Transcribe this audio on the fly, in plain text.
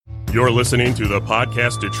You're listening to the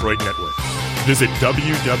Podcast Detroit Network. Visit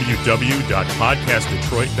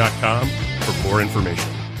www.podcastdetroit.com for more information.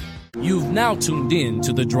 You've now tuned in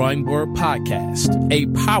to the Drawing Board Podcast, a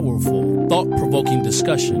powerful, thought-provoking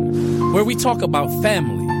discussion where we talk about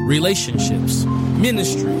family, relationships,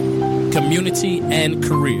 ministry, community, and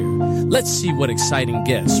career. Let's see what exciting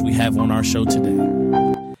guests we have on our show today.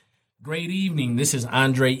 Great evening. This is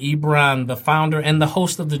Andre Ebron, the founder and the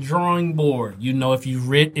host of The Drawing Board. You know, if you've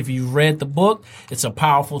read the book, it's a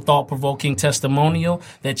powerful, thought-provoking testimonial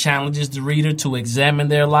that challenges the reader to examine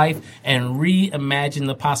their life and reimagine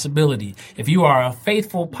the possibility. If you are a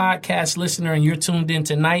faithful podcast listener and you're tuned in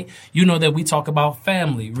tonight, you know that we talk about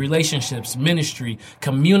family, relationships, ministry,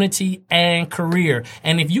 community, and career.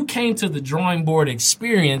 And if you came to the Drawing Board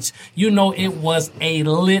experience, you know it was a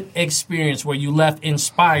lit experience where you left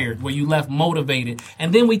inspired, where you left motivated,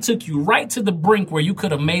 and then we took you right to the brink where you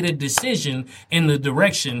could have made a decision in the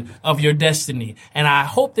direction of your destiny. And I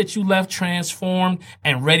hope that you left transformed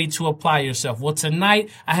and ready to apply yourself. Well, tonight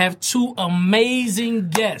I have two amazing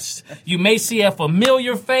guests. You may see a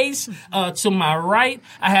familiar face to my right.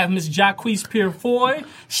 I have Miss Jacquees Purifoy.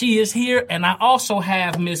 She is here, and I also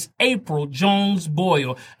have Miss April Jones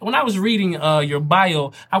Boyle. When I was reading your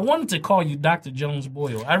bio, I wanted to call you Dr. Jones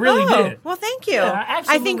Boyle. I really did. Well, thank you. Yeah,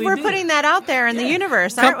 I think we're putting that out there in the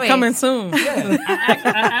universe, aren't we? Coming soon. Yeah,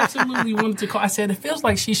 I absolutely wanted to call. I said, it feels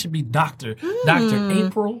like she should be Dr.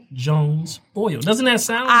 April Jones Boyle. Doesn't that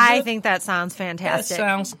sound good? I think that sounds fantastic. That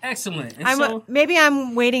sounds excellent. And maybe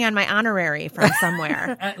I'm waiting on my honorary from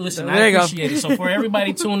somewhere. Listen, I appreciate it. So for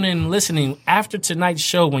everybody tuning in and listening, after tonight's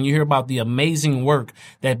show, when you hear about the amazing work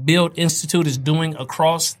that Build Institute is doing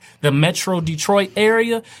across the Metro Detroit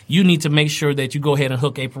area, you need to make sure that you go ahead and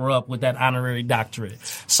hook April up with that honorary doctorate.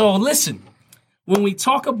 So listen, when we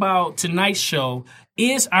talk about tonight's show,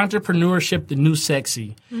 is entrepreneurship the new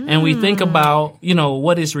sexy? And we think about,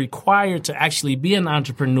 what is required to actually be an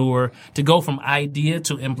entrepreneur, to go from idea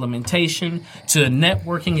to implementation to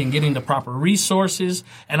networking and getting the proper resources.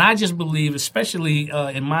 And I just believe, especially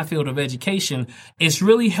in my field of education, it's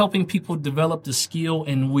really helping people develop the skill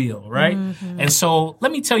and will, right? And so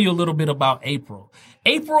let me tell you a little bit about April.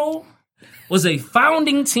 April was a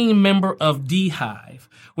founding team member of D-Hive,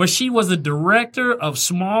 where she was the director of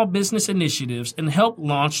small business initiatives and helped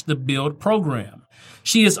launch the Build program.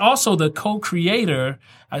 She is also the co-creator.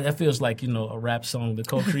 That feels like, a rap song, the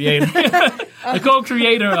co-creator. The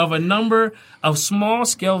co-creator of a number of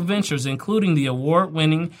small-scale ventures, including the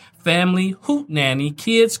award-winning Family Hootenanny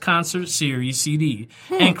Kids Concert Series CD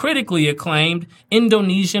and critically acclaimed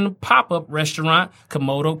Indonesian pop-up restaurant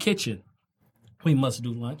Komodo Kitchen. We must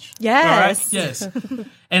do lunch. Yes. All right? Yes.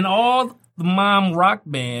 And all the mom rock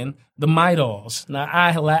band, the Midals. Now,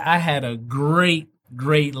 I had a great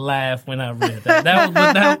laugh when I read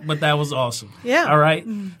that. But that was awesome. Yeah. All right.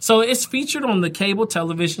 So it's featured on the cable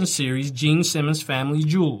television series Gene Simmons Family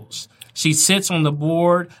Jewels. She sits on the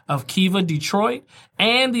board of Kiva Detroit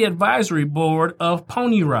and the advisory board of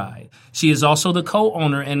Pony Ride. She is also the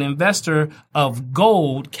co-owner and investor of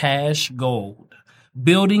Gold Cash Gold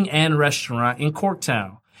building and restaurant in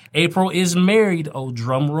Corktown. April is married,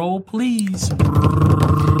 drum roll please,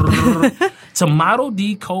 to Model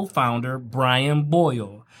D co-founder Brian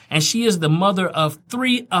Boyle. And she is the mother of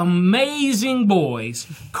 3 amazing boys,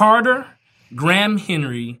 Carter, Graham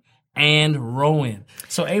Henry, and Rowan.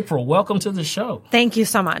 So April, welcome to the show. Thank you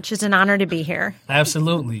so much. It's an honor to be here.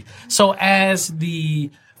 Absolutely. So as the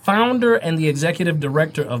founder and the executive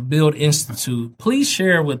director of Build Institute, please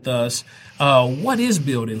share with us, what is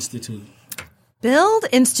Build Institute? Build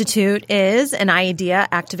Institute is an idea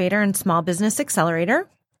activator and small business accelerator.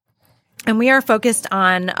 And we are focused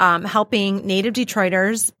on helping native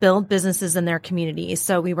Detroiters build businesses in their communities.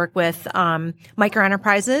 So we work with micro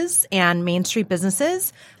enterprises and Main Street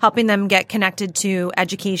businesses, helping them get connected to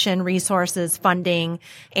education, resources, funding,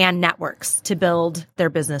 and networks to build their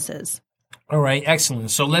businesses. All right, excellent.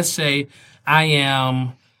 So let's say I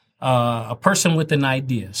am a person with an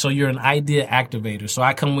idea. So you're an idea activator. So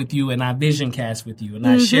I come with you and I vision cast with you and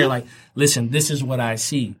I share listen, this is what I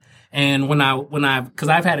see. And because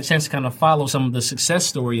I've had a chance to kind of follow some of the success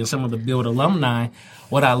story and some of the Build alumni,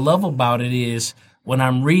 what I love about it is when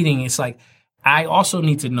I'm reading, it's like, I also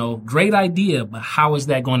need to know, great idea, but how is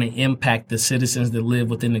that going to impact the citizens that live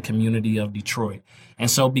within the community of Detroit?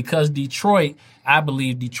 And so because Detroit, I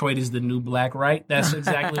believe Detroit is the new black, right? That's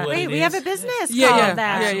exactly what it is. We have a business called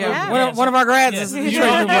that. Yeah. One of our grads is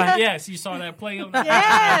Detroit new black. Yes, you saw that play. Yes,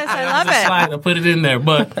 I love it. Slide, I put it in there.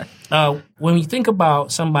 But when you think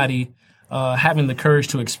about somebody having the courage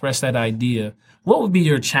to express that idea, what would be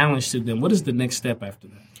your challenge to them? What is the next step after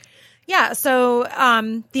that? Yeah. So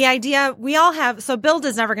the idea we all have. So Build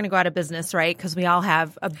is never going to go out of business, right? Because we all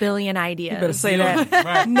have a billion ideas. You better say that.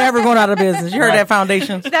 Right. Never going out of business. You heard that,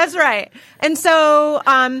 foundation. That's right. And so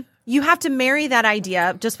you have to marry that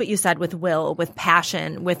idea, just what you said, with will, with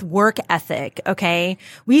passion, with work ethic. Okay.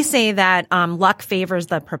 We say that luck favors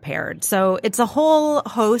the prepared. So it's a whole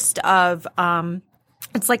host of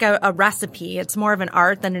it's like a recipe. It's more of an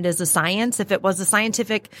art than it is a science. If it was a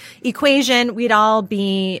scientific equation, we'd all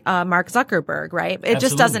be Mark Zuckerberg, right? It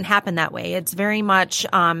just doesn't happen that way. It's very much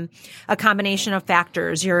a combination of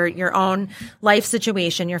factors, your own life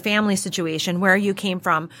situation, your family situation, where you came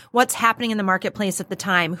from, what's happening in the marketplace at the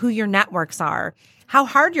time, who your networks are, how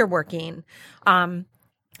hard you're working.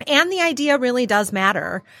 And the idea really does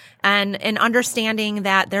matter, and understanding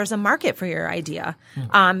that there's a market for your idea.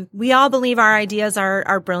 We all believe our ideas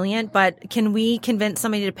are brilliant, but can we convince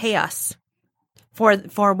somebody to pay us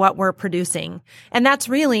for what we're producing? And that's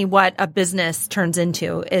really what a business turns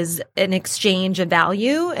into, is an exchange of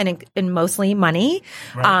value and mostly money.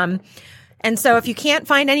 Right. And so if you can't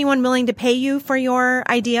find anyone willing to pay you for your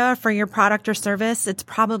idea, for your product or service, it's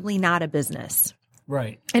probably not a business.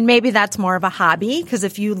 Right. And maybe that's more of a hobby, because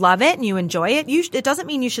if you love it and you enjoy it, it doesn't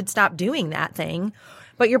mean you should stop doing that thing,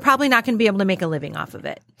 but you're probably not going to be able to make a living off of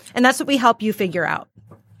it. And that's what we help you figure out.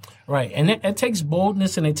 Right. And it takes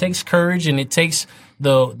boldness, and it takes courage, and it takes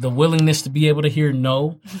the willingness to be able to hear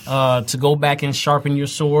no, to go back and sharpen your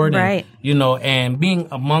sword. Right. And, and being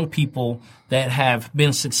among people that have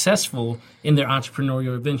been successful in their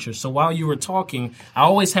entrepreneurial adventures. So while you were talking, I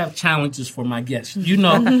always have challenges for my guests.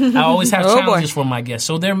 I always have challenges for my guests.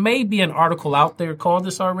 So there may be an article out there called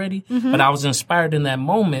this already, but I was inspired in that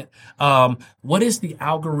moment. What is the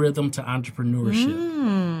algorithm to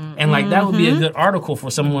entrepreneurship? And that would be a good article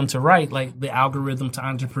for someone to write, like the algorithm to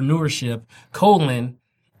entrepreneurship,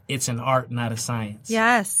 it's an art, not a science.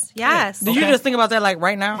 Yes. Did you just think about that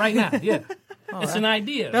right now? Right now, yeah. It's an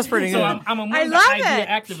idea. That's pretty good. So I'm among the idea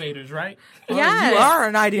activators, right? Yes. You are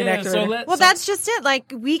an idea activator. So that's just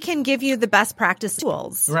it. We can give you the best practice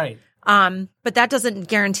tools. Right. But that doesn't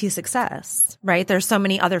guarantee success, right? There's so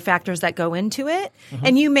many other factors that go into it,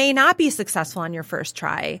 and you may not be successful on your first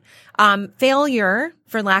try. Failure,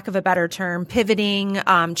 for lack of a better term, pivoting,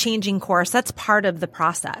 changing course, that's part of the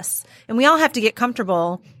process. And we all have to get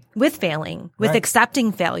comfortable with failing, with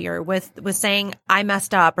accepting failure, with saying, I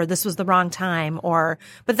messed up, or this was the wrong time,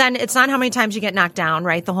 but then it's not how many times you get knocked down,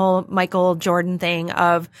 right? The whole Michael Jordan thing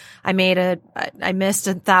of, I missed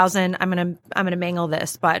 1,000, I'm going to mangle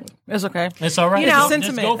this, but it's okay. It's all right.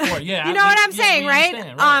 Just go for it. Yeah. You know what I'm saying,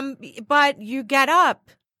 right? But you get up.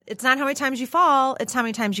 It's not how many times you fall, it's how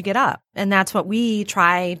many times you get up. And that's what we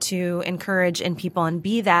try to encourage in people, and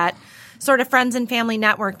be that sort of friends and family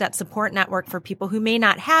network, that support network for people who may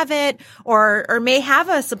not have it, or may have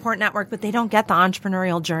a support network, but they don't get the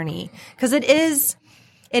entrepreneurial journey. Because it is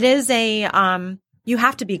you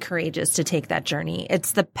have to be courageous to take that journey.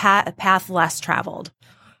 It's the path less traveled.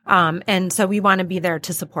 And so we want to be there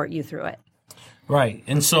to support you through it. Right.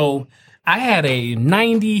 And so I had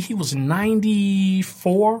he was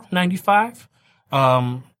 94, 95,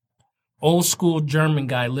 old school German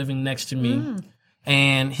guy living next to me.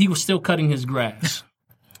 And he was still cutting his grass.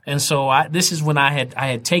 And so this is when I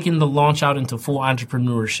had taken the launch out into full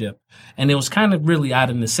entrepreneurship. And it was kind of really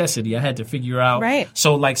out of necessity. I had to figure out. Right.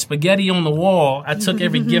 So like spaghetti on the wall, I took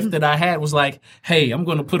every gift that I had, was like, hey, I'm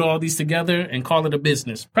going to put all these together and call it a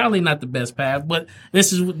business. Probably not the best path, but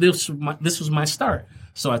this was my start.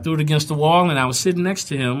 So I threw it against the wall, and I was sitting next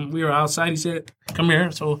to him. We were outside. He said, come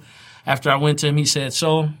here. So after I went to him, he said,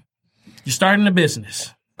 so you're starting a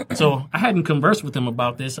business. So I hadn't conversed with him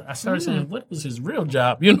about this. I started saying, what was his real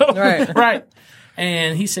job? Right.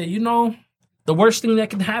 And he said, the worst thing that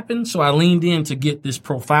can happen. So I leaned in to get this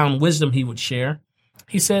profound wisdom he would share.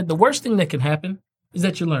 He said, the worst thing that can happen is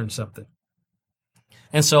that you learn something.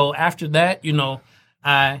 And so after that,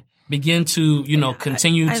 I began to,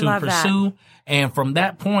 continue to pursue. That. And from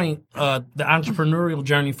that point, the entrepreneurial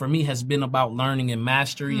journey for me has been about learning and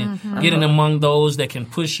mastery and getting among those that can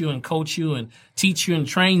push you and coach you and teach you and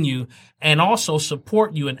train you, and also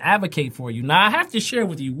support you and advocate for you. Now, I have to share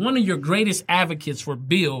with you, one of your greatest advocates for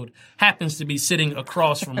Build happens to be sitting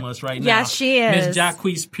across from us right now. Yes, she is. Ms.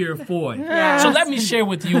 Jacquees Purefoy. Yes. So let me share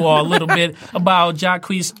with you all a little bit about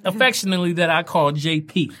Jacquees, affectionately that I call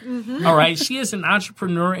JP. All right. She is an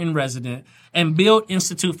entrepreneur in resident and Build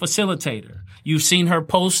Institute facilitator. You've seen her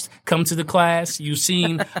post, come to the class. You've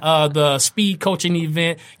seen the speed coaching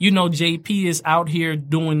event. JP is out here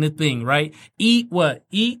doing the thing, right? Eat what?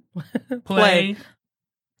 Eat, play,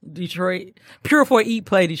 Detroit. Purifoy Eat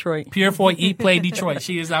Play Detroit. Purifoy Eat Play Detroit.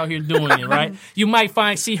 She is out here doing it, right? You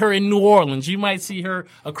might see her in New Orleans. You might see her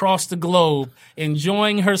across the globe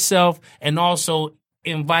enjoying herself and also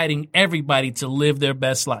inviting everybody to live their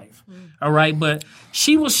best life. All right. But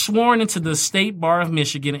she was sworn into the State Bar of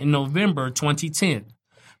Michigan in November 2010.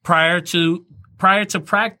 Prior to private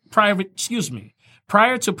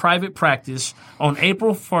practice on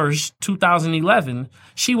April 1st, 2011,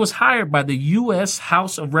 she was hired by the U.S.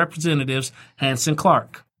 House of Representatives Hanson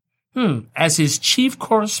Clark as his chief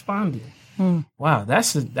correspondent. Wow,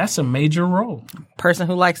 that's a major role. Person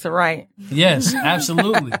who likes to write. Yes,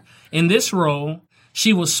 absolutely. In this role,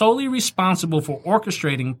 she was solely responsible for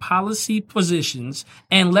orchestrating policy positions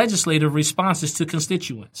and legislative responses to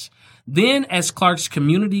constituents. Then, as Clark's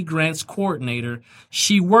community grants coordinator,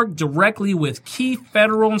 she worked directly with key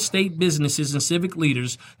federal and state businesses and civic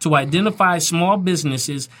leaders to identify small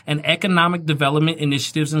businesses and economic development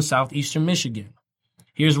initiatives in southeastern Michigan.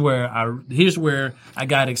 Here's where I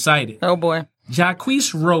got excited. Oh boy.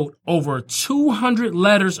 Jacquees wrote over 200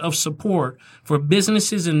 letters of support for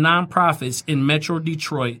businesses and nonprofits in Metro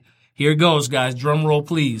Detroit. Here it goes, guys. Drum roll,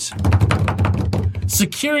 please.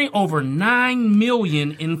 Securing over $9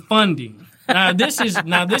 million in funding. Now this is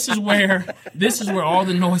where all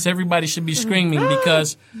the noise, everybody should be screaming,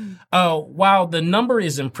 because while the number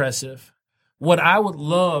is impressive, what I would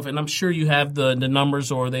love, and I'm sure you have the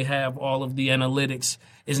numbers or they have all of the analytics,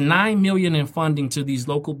 is $9 million in funding to these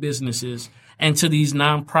local businesses and to these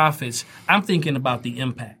nonprofits. I'm thinking about the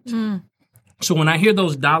impact. So when I hear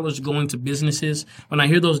those dollars going to businesses, when I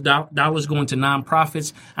hear those dollars going to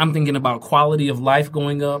nonprofits, I'm thinking about quality of life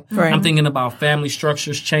going up. Right. I'm thinking about family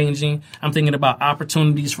structures changing. I'm thinking about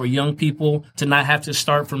opportunities for young people to not have to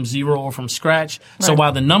start from zero or from scratch. Right. So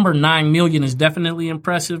while the number 9 million is definitely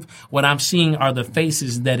impressive, what I'm seeing are the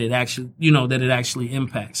faces that it actually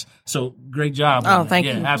impacts. So great job. Oh, thank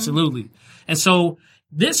you. Absolutely. And so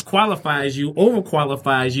this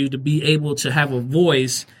overqualifies you to be able to have a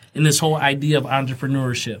voice in this whole idea of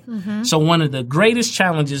entrepreneurship. Mm-hmm. So one of the greatest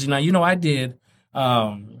challenges, I did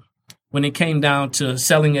when it came down to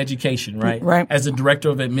selling education, right? Right. As a director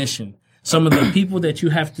of admission, some of the people that you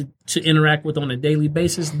have to interact with on a daily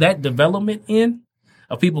basis, that development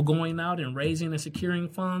of people going out and raising and securing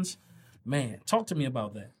funds, man, talk to me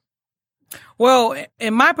about that. Well,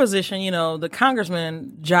 in my position, the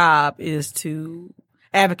congressman's job is to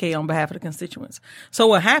advocate on behalf of the constituents. So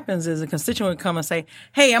what happens is a constituent come and say,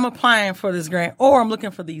 hey, I'm applying for this grant or I'm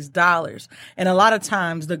looking for these dollars. And a lot of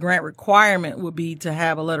times the grant requirement would be to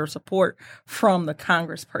have a letter of support from the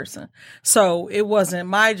congressperson. So it wasn't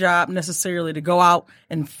my job necessarily to go out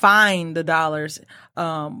and find the dollars.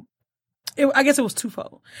 I guess it was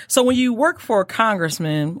twofold. So when you work for a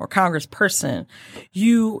congressman or congressperson,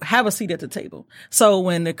 you have a seat at the table. So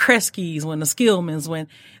when the Kreskes, when the Skillmans, when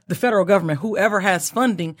the federal government, whoever has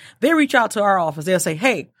funding, they reach out to our office. They'll say,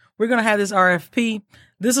 hey, we're going to have this RFP.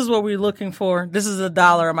 This is what we're looking for. This is the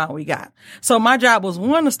dollar amount we got. So my job was,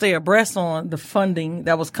 one, to stay abreast on the funding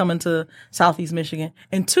that was coming to Southeast Michigan,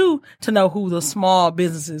 and two, to know who the small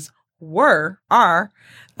businesses are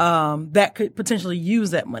that could potentially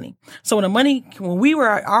use that money. So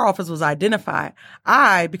our office was identified,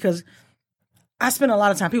 because I spent a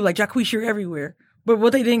lot of time, people like, Jacquees, you're everywhere. But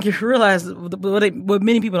what they didn't realize, what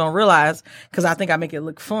many people don't realize, because I think I make it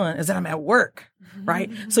look fun, is that I'm at work,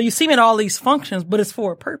 right? So you see me at all these functions, but it's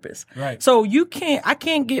for a purpose. Right. So I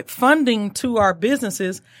can't get funding to our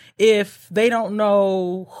businesses if they don't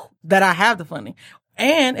know that I have the funding,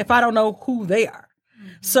 and if I don't know who they are.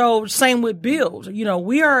 So same with Build.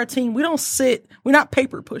 We are a team. We're not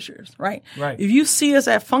paper pushers, right? Right. If you see us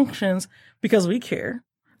at functions, because we care,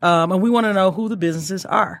 and we want to know who the businesses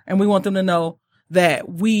are, and we want them to know that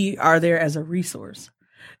we are there as a resource,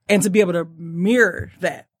 and to be able to mirror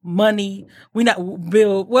that money. We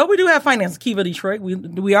do have finance. Kiva Detroit.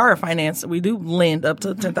 We are a finance. We do lend up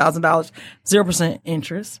to $10,000, 0%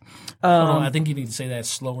 interest. Hold on, I think you need to say that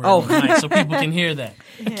slower so people can hear that.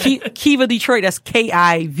 Kiva Detroit. That's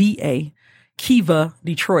Kiva. Kiva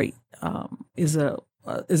Detroit is an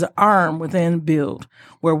arm within Build,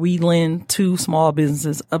 where we lend to small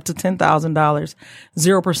businesses up to $10,000,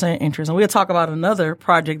 0% interest. And we'll talk about another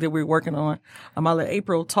project that we're working on. I'll let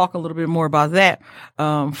April talk a little bit more about that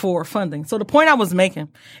for funding. So the point I was making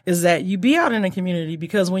is that you be out in the community,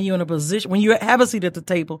 because when you're in a position, when you have a seat at the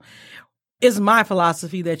table, it's my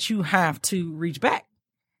philosophy that you have to reach back.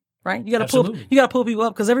 right? You got to pull people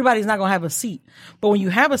up because everybody's not going to have a seat. But when you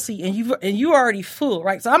have a seat and you're already full,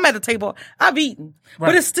 right? So I'm at the table, I've eaten,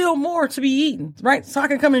 but it's still more to be eaten, right? So I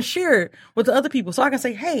can come and share it with the other people. So I can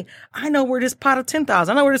say, hey, I know where this pot of $10,000,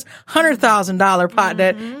 I know where this $100,000 pot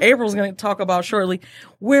that April's going to talk about shortly,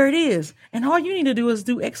 where it is. And all you need to do is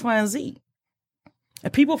do X, Y, and Z.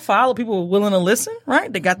 And people follow, people are willing to listen,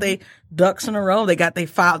 right? They got their ducks in a row. They got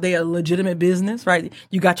their legitimate business, right?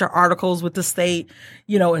 You got your articles with the state,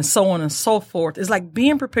 and so on and so forth. It's like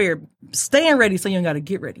being prepared, staying ready so you ain't got to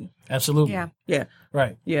get ready. Absolutely. Yeah.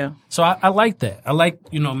 Right. Yeah. So I like that. I like,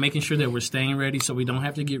 making sure that we're staying ready so we don't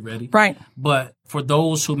have to get ready. Right. But for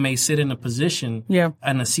those who may sit in a position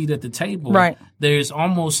and a seat at the table, right, there's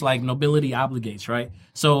almost like nobility obligates, right?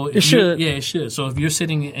 So it should. Yeah, it should. So if you're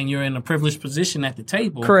sitting and you're in a privileged position at the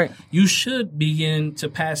table, correct, you should begin to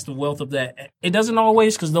pass the wealth of that. It doesn't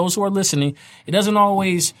always, because those who are listening, it doesn't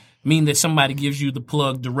always mean that somebody gives you the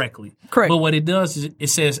plug directly. Correct. But what it does is it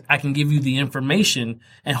says, I can give you the information,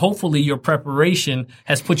 and hopefully your preparation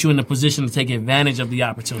has put you in a position to take advantage of the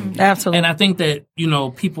opportunity. Absolutely. And I think that,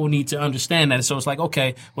 people need to understand that. So it's like,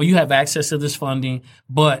 okay, well, you have access to this funding,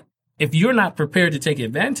 but if you're not prepared to take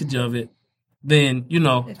advantage of it, then,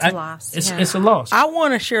 it's a loss. It's a loss. I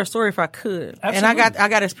want to share a story if I could. Absolutely. And I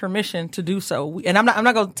got his permission to do so. And I'm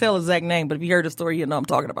not going to tell his exact name, but if you heard the story, you know I'm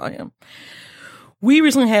talking about him. We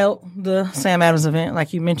recently held the Sam Adams event,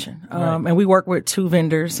 like you mentioned, and we work with 2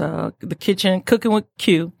 vendors, the kitchen, Cooking with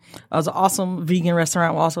Q. It was an awesome vegan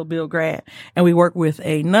restaurant, we also Bill Grad, and we work with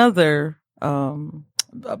another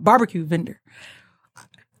barbecue vendor.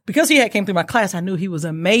 Because he came through my class, I knew he was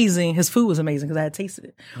amazing. His food was amazing because I had tasted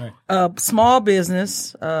it. Right. Small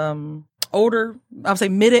business, older, I would say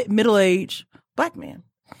middle-aged black man.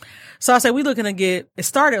 So I said, we looking to get, it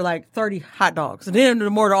started like 30 hot dogs. And then the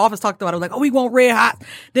more the office talked about it, was like, we want red hot.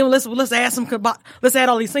 Then let's add let's add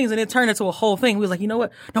all these things. And it turned into a whole thing. We was like, you know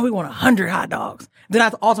what? No, we want 100 hot dogs. Then I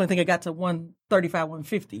also think it got to 135,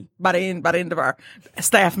 150 by the end of our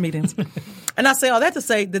staff meetings. And I say all that to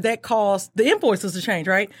say that caused the invoices to change,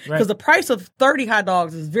 right? Because the price of 30 hot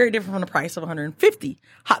dogs is very different from the price of 150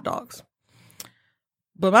 hot dogs.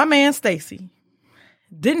 But my man, Stacy,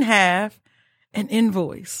 didn't have an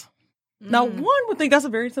invoice. Now, one would think that's a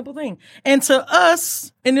very simple thing. And to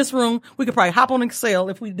us in this room, we could probably hop on Excel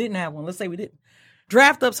if we didn't have one. Let's say we didn't.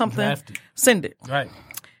 Draft up something, send it. Right.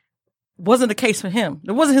 Wasn't the case for him.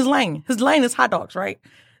 It wasn't his lane. His lane is hot dogs, right?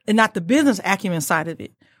 And not the business acumen side of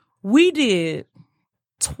it. We did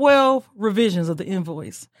 12 revisions of the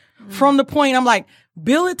invoice. From the point, I'm like,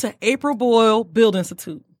 bill it to April Boyle Build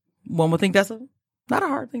Institute. One would think that's not a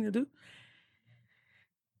hard thing to do.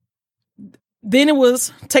 Then it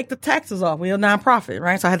was take the taxes off. We're a nonprofit,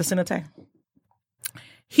 right? So I had to send a tax.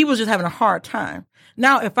 He was just having a hard time.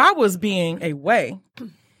 Now, if I was being away,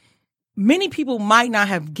 many people might not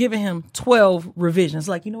have given him 12 revisions.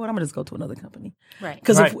 Like, you know what? I'm gonna just go to another company, right?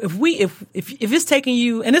 Because if it's taking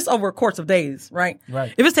you, and it's over a course of days, right?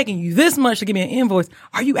 Right. If it's taking you this much to give me an invoice,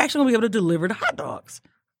 are you actually gonna be able to deliver the hot dogs?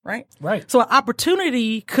 Right. Right. So an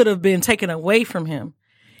opportunity could have been taken away from him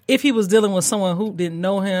if he was dealing with someone who didn't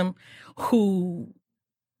know him, who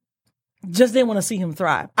just didn't want to see him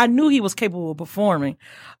thrive. I knew he was capable of performing,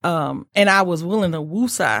 and I was willing to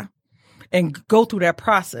woosah and go through that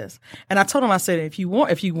process. And I told him, I said, if you want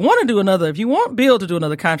Bill to do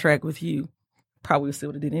another contract with you, probably still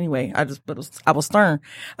would have did anyway. I was stern.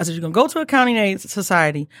 I said, you're going to go to Accounting Aid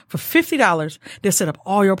Society for $50. They'll set up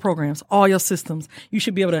all your programs, all your systems. You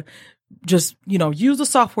should be able to just, use the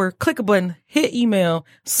software, click a button, hit email,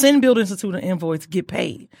 send Build Institute an invoice, get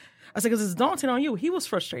paid. I said, because it's daunting on you. He was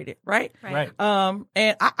frustrated, right? Right.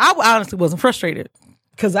 And I honestly wasn't frustrated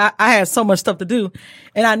because I had so much stuff to do.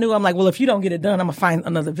 And I knew, I'm like, well, if you don't get it done, I'm going to find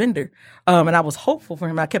another vendor. And I was hopeful for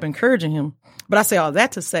him. I kept encouraging him. But I say all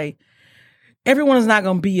that to say, everyone is not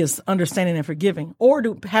going to be as understanding and forgiving or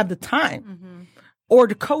to have the time or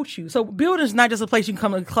to coach you. So building is not just a place you can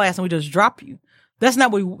come to class and we just drop you. That's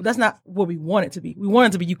not what we want it to be. We want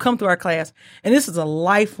it to be you come through our class and this is a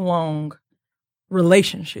lifelong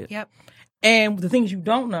relationship. Yep. And the things you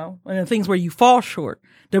don't know and the things where you fall short,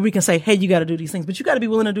 that we can say, hey, you got to do these things, but you got to be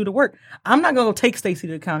willing to do the work. I'm not going to go take Stacy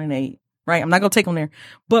to Accounting Aid, right? I'm not going to take him there.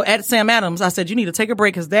 But at Sam Adams, I said, you need to take a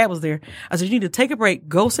break because Dad was there. I said, you need to take a break,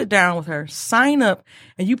 go sit down with her, sign up,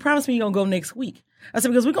 and you promise me you're going to go next week. I said,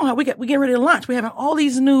 because we getting ready to launch. We're having all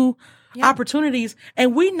these new opportunities,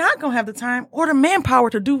 and we're not going to have the time or the manpower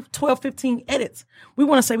to do 12, 15 edits. We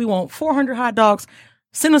want to say we want 400 hot dogs.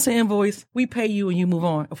 Send us an invoice. We pay you and you move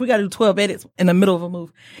on. If we got to do 12 edits in the middle of a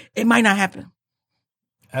move, it might not happen.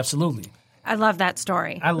 Absolutely. I love that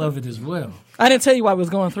story. I love it as well. I didn't tell you why I was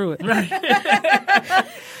going through it. Right.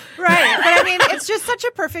 Right. But I mean, it's just such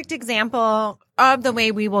a perfect example of the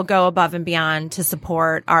way we will go above and beyond to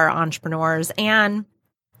support our entrepreneurs, and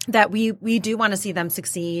that we do want to see them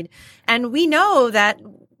succeed. And we know that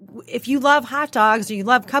if you love hot dogs or you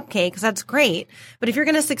love cupcakes, that's great. But if you're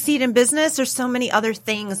going to succeed in business, there's so many other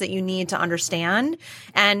things that you need to understand.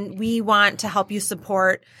 And we want to help to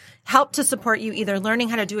support you either learning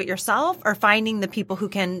how to do it yourself or finding the people who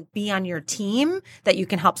can be on your team that you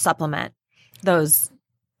can help supplement those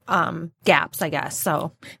gaps, I guess.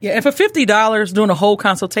 So yeah, and for $50 doing a whole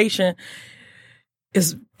consultation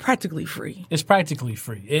is practically free. It's practically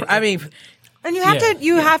free. I mean, and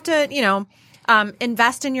you have to,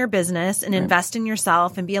 invest in your business and invest in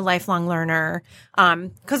yourself and be a lifelong learner.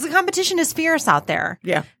 Because the competition is fierce out there.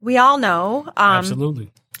 Yeah. We all know.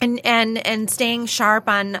 Absolutely. And staying sharp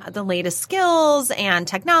on the latest skills and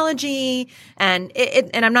technology, and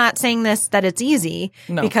I'm not saying that it's easy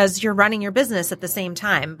because you're running your business at the same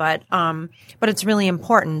time, but it's really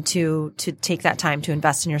important to take that time to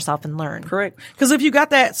invest in yourself and learn. Correct. Because if you got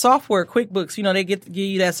that software, QuickBooks, they give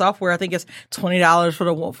you that software. I think it's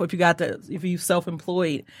 $20 if you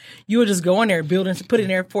self-employed, you would just go in there, put in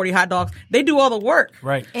there 40 hot dogs. They do all the work,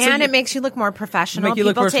 right? And it makes you look more professional.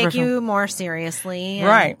 People take you more seriously,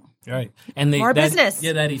 right? Right. And more business.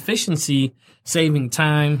 Yeah, that efficiency, saving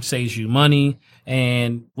time, saves you money.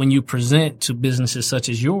 And when you present to businesses such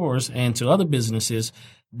as yours and to other businesses,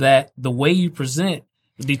 that the way you present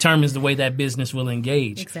determines the way that business will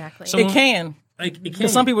engage. Exactly. So it can.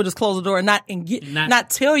 Because some people just close the door and not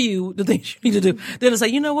tell you the things you need to do. They'll say,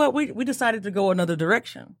 you know what, we decided to go another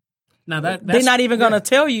direction. Now that's they're not even going to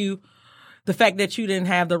tell you the fact that you didn't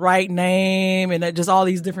have the right name and that just all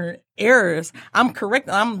these different errors. I'm correct.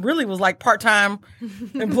 I'm really was like part-time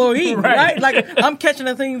employee, right? Like I'm catching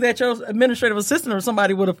the things that your administrative assistant or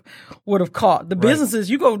somebody would have caught. The businesses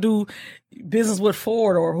you go do business with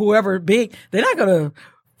Ford or whoever big, they're not going to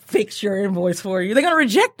fix your invoice for you. They're going to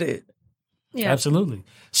reject it. Yeah, absolutely.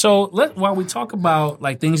 So while we talk about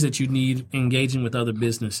like things that you need engaging with other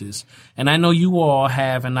businesses, and I know you all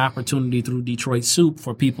have an opportunity through Detroit Soup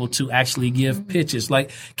for people to actually give pitches.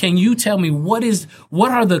 Like, can you tell me what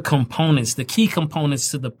are the components, the key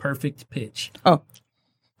components to the perfect pitch? Oh,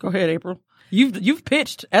 go ahead, April. You've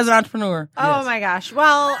pitched as an entrepreneur. Oh my gosh.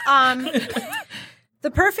 Well,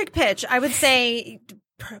 the perfect pitch, I would say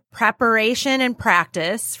preparation and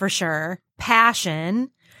practice for sure.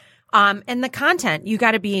 Passion. And the content, you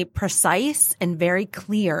got to be precise and very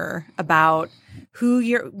clear about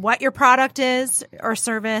what your product is or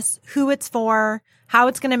service, who it's for, how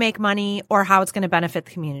it's going to make money or how it's going to benefit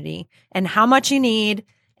the community, and how much you need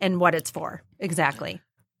and what it's for. Exactly.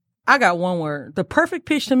 I got one word. The perfect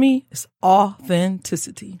pitch to me is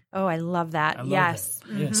authenticity. Oh, I love that. Yes. That.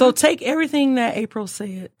 Mm-hmm. So take everything that April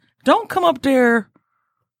said. Don't come up there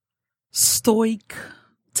stoic,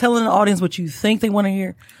 telling the audience what you think they want to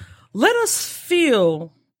hear. Let us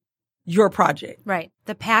feel your project. Right.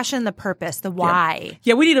 The passion, the purpose, the why.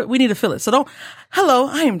 Yeah, we need to feel it. So hello,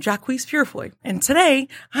 I am Jacquees Purefoy, and today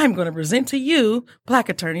I'm going to present to you Black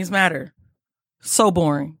Attorneys Matter. So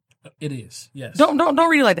boring. It is. Yes. Don't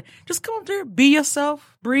read it like that. Just come up there, be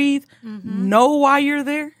yourself, breathe, know why you're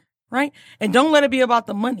there, right? And don't let it be about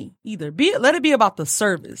the money either. Let it be about the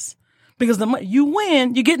service. Because you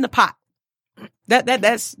win, you get in the pot.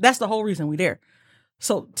 That's the whole reason we're there.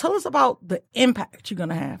 So tell us about the impact you're going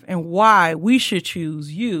to have and why we should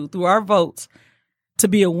choose you through our votes to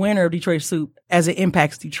be a winner of Detroit Soup as it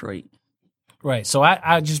impacts Detroit. Right. So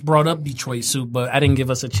I just brought up Detroit Soup, but I didn't give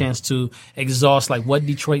us a chance to exhaust like what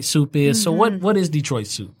Detroit Soup is. So what is Detroit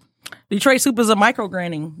Soup? Detroit Soup is a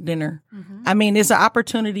micro-granting dinner. I mean, it's an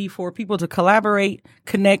opportunity for people to collaborate,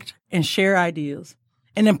 connect, and share ideas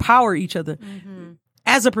and empower each other.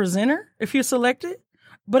 As a presenter, if you're selected,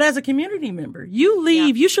 but as a community member,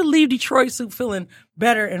 you should leave Detroit Soup feeling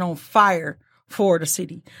better and on fire for the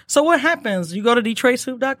city. So what happens? You go to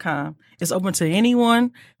DetroitSoup.com. It's open to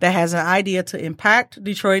anyone that has an idea to impact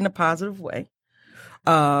Detroit in a positive way.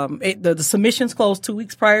 The submissions close 2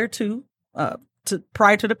 weeks prior to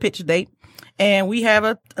the pitch date. And we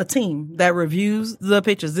have a team that reviews the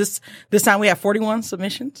pitches. This time we have 41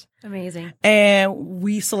 submissions. Amazing. And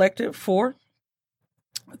we selected 4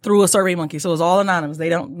 through a Survey Monkey. So it's all anonymous. They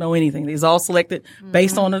don't know anything. It's all selected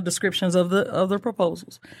based on the descriptions of the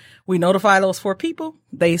proposals. We notify those 4 people.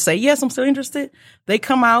 They say, yes, I'm still interested. They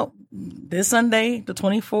come out this Sunday, the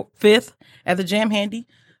 25th at the Jam Handy.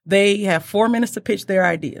 They have 4 minutes to pitch their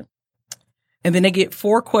idea. And then they get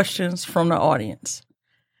 4 questions from the audience.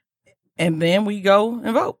 And then we go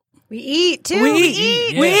and vote. We eat too. We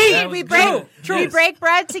eat. We break. We break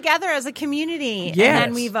bread together as a community, Yes. and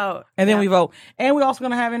then we vote. And then we vote. And we're also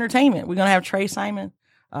going to have entertainment. We're going to have Trey Simon,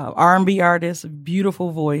 R&B artist,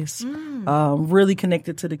 beautiful voice, really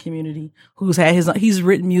connected to the community, he's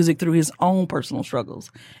written music through his own personal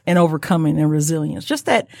struggles and overcoming and resilience. Just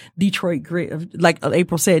that Detroit grit of, like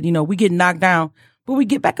April said, we get knocked down, but we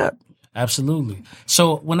get back up. Absolutely.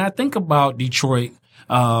 So when I think about Detroit,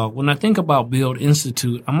 when I think about Build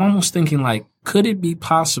Institute, I'm almost thinking like, could it be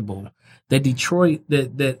possible that Detroit,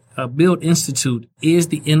 that Build Institute is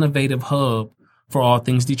the innovative hub for all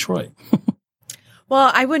things Detroit? Well,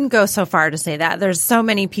 I wouldn't go so far to say that. There's so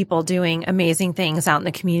many people doing amazing things out in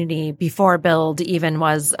the community before Build even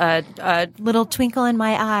was a little twinkle in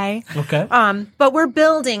my eye. Okay. But we're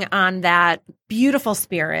building on that beautiful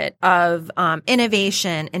spirit of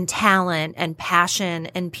innovation and talent and passion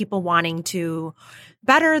and people wanting to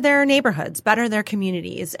better their neighborhoods, better their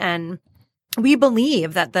communities. And we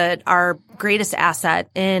believe that our greatest asset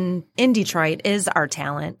in Detroit is our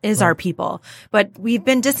talent, is our people. But we've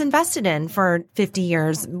been disinvested in for 50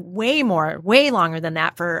 years, way longer than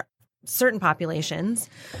that for certain populations.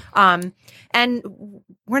 And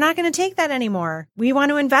we're not going to take that anymore. We want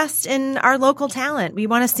to invest in our local talent. We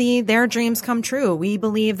want to see their dreams come true. We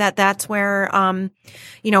believe that that's where,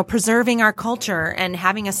 preserving our culture and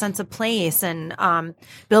having a sense of place and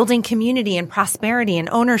building community and prosperity and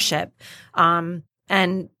ownership.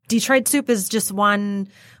 And Detroit Soup is just one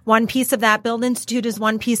piece of that. Build Institute is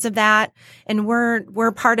one piece of that. And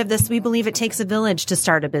we're part of this. We believe it takes a village to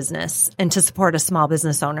start a business and to support a small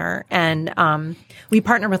business owner. And we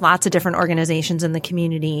partner with lots of different organizations in the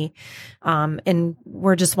community. And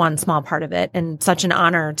we're just one small part of it. And such an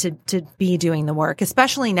honor to be doing the work,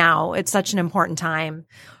 especially now. It's such an important time.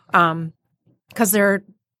 Because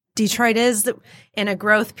Detroit is in a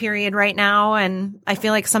growth period right now. And I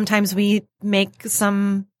feel like sometimes we make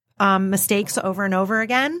some mistakes over and over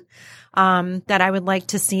again that I would like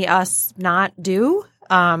to see us not do.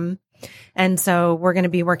 And so we're going to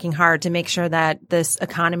be working hard to make sure that this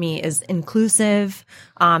economy is inclusive,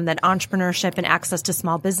 that entrepreneurship and access to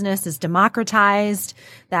small business is democratized,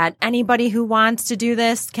 that anybody who wants to do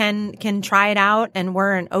this can try it out, and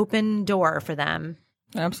we're an open door for them.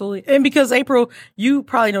 Absolutely. And because, April, you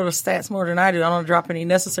probably know the stats more than I do. I don't drop any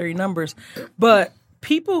necessary numbers. But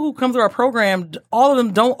people who come through our program, all of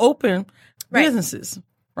them don't open businesses,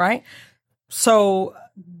 right? So,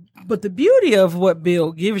 but the beauty of what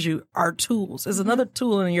Build gives you are tools. It's another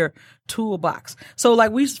tool in your toolbox. So,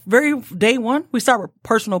 like day one, we start with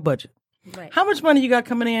personal budget. Right. How much money you got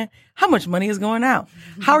coming in? How much money is going out?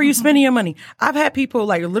 How are you spending your money? I've had people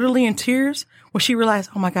like literally in tears when she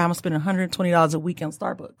realized, oh my God, I'm spending $120 a week on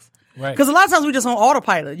Starbucks. Right. Because a lot of times we just on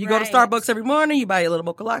autopilot. You go to Starbucks every morning, you buy a little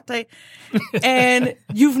mocha latte, and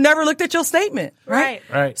you've never looked at your statement, right?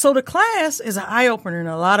 Right. So the class is an eye opener in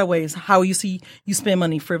a lot of ways. How you see you spend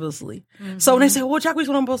money frivolously. Mm-hmm. So when they say, "Well, Jacqueline,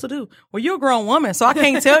 what I'm supposed to do?" Well, you're a grown woman, so I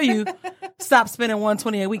can't tell you stop spending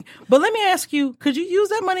 $120 a week. But let me ask you: could you use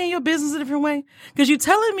that money in your business a different way? Because you're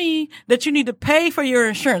telling me that you need to pay for your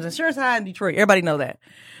insurance. Insurance high in Detroit. Everybody know that.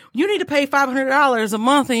 You need to pay $500 a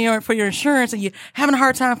month for your insurance, and you're having a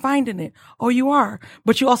hard time finding it. Oh, you are.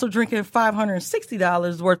 But you also drinking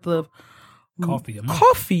 $560 worth of coffee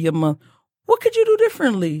a month. What could you do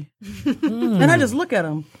differently? And I just look at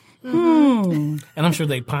them. And I'm sure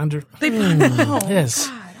they ponder. Yes.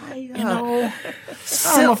 God, I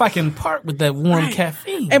don't know if I can part with that warm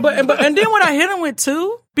caffeine. And then what I hit them with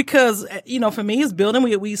too, because for me it's building.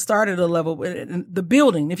 We started a level with the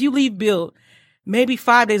building. If you leave Build, maybe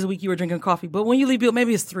 5 days a week you were drinking coffee, but when you leave Build,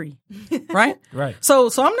 maybe it's 3, right? Right. So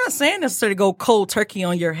I'm not saying necessarily go cold turkey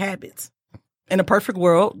on your habits. In a perfect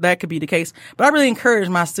world, that could be the case. But I really encourage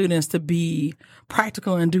my students to be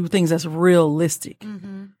practical and do things that's realistic.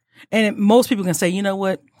 Mm-hmm. And most people can say, you know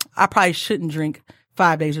what? I probably shouldn't drink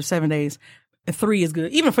 5 days or 7 days. And 3 is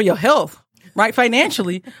good, even for your health, right?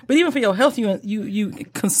 Financially, but even for your health, you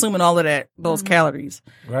consuming all of those calories,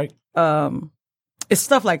 right? It's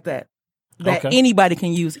stuff like that anybody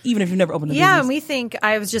can use, even if you've never opened a business. Yeah, and we think,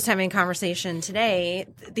 I was just having a conversation today,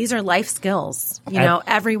 these are life skills.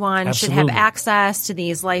 Everyone should have access to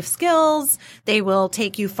these life skills. They will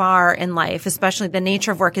take you far in life, especially the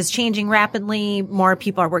nature of work is changing rapidly. More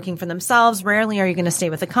people are working for themselves. Rarely are you going to stay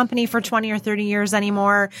with a company for 20 or 30 years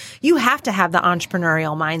anymore. You have to have the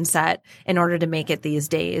entrepreneurial mindset in order to make it these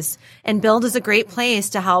days. And Build is a great place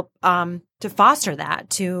to help, to foster that,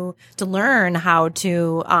 to learn how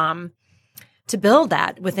to build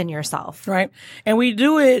that within yourself. Right. And we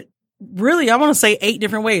do it really, I want to say 8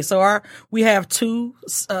 different ways. So we have 2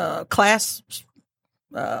 class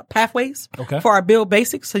pathways Okay. for our Build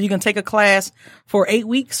Basics. So you can take a class for 8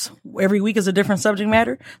 weeks. Every week is a different subject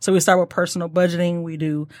matter. So we start with personal budgeting. We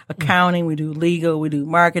do accounting. We do legal. We do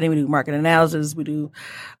marketing. We do market analysis. We do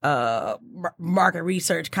market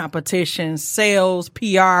research, competition, sales, PR.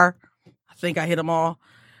 I think I hit them all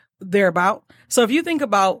thereabout. So if you think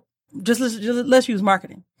about let's use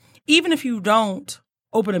marketing. Even if you don't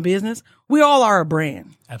open a business, we all are a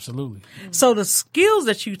brand. Absolutely. So the skills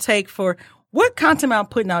that you take for what content I'm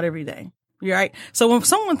putting out every day, right? So when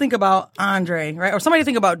someone think about Andre, right, or somebody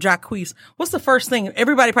think about Jacquees, what's the first thing?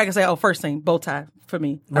 Everybody probably can say, oh, first thing, bow tie for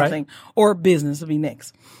me, Right. thing, or business would be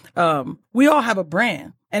next. We all have a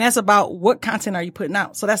brand, and that's about what content are you putting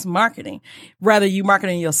out. So that's marketing. Rather you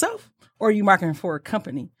marketing yourself or you marketing for a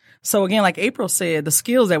company. So again, like April said, the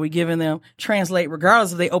skills that we're giving them translate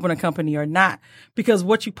regardless if they open a company or not. Because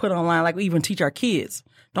what you put online, like we even teach our kids,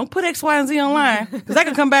 don't put X, Y, and Z online because that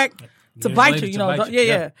can come back to Yeah, bite later you. to You know, bite you. yeah.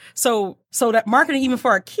 Yeah. So that marketing even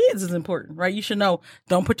for our kids is important, right? You should know.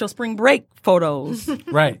 Don't put your spring break photos.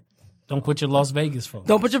 Right. Don't put your Las Vegas photos.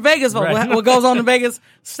 Don't put your Vegas photos. Right. What goes on in Vegas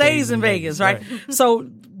stays in Vegas, right? So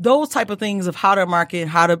those type of things of how to market,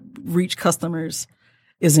 how to reach customers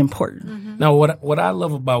is important. Now, what I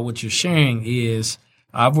love about what you're sharing is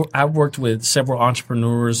I've worked with several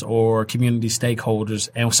entrepreneurs or community stakeholders,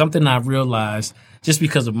 and something I've realized just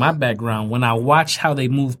because of my background, when I watch how they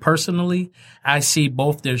move personally, I see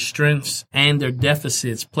both their strengths and their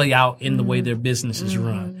deficits play out in the way their business is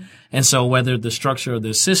run. And so whether the structure of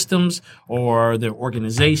their systems or their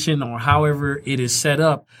organization or however it is set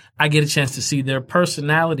up, I get a chance to see their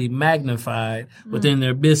personality magnified within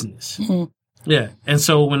their business. Yeah. And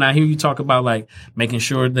so when I hear you talk about like making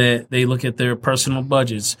sure that they look at their personal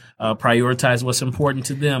budgets, prioritize what's important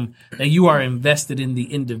to them, that you are invested in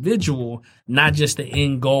the individual, not just the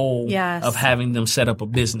end goal Yes. of having them set up a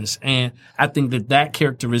business. And I think that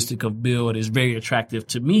characteristic of Build is very attractive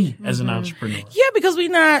to me as an entrepreneur. Yeah, because we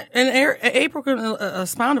not, and April can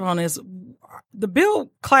expound upon this. The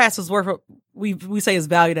Build class is worth, we say is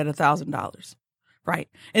valued at $1,000, right?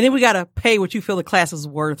 And then we got to pay what you feel the class is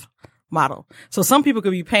worth model. So some people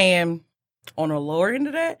could be paying on a lower end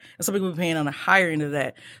of that, and some people be paying on a higher end of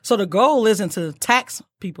that. So the goal isn't to tax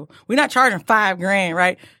people. We're not charging $5,000,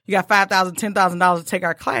 right? You got $5,000, $10,000 to take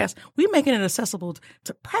our class. We're making it accessible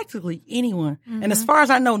to practically anyone. And as far as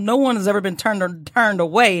I know, no one has ever been turned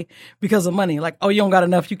away because of money. Like, oh, you don't got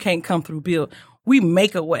enough, you can't come through Build. We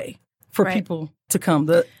make a way for Right. people to come.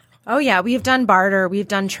 Oh yeah, we've done barter, we've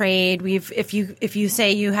done trade. If you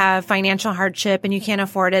say you have financial hardship and you can't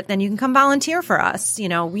afford it, then you can come volunteer for us. You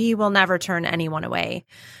know, we will never turn anyone away.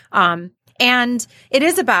 And it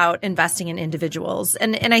is about investing in individuals.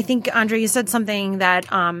 And I think, Andre, you said something that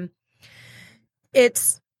I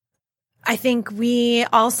think we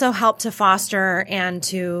also help to foster and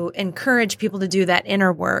to encourage people to do that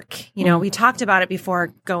inner work. You know, we talked about it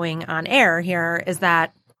before going on air here, is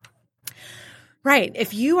that right.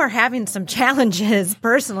 If you are having some challenges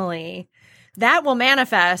personally, that will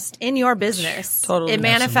manifest in your business. Totally. It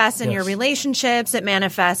manifests in your Yes. relationships. It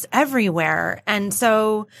manifests everywhere. And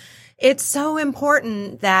so it's so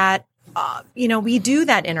important that, we do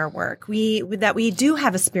that inner work. That we do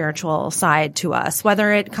have a spiritual side to us,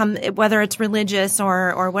 whether it's religious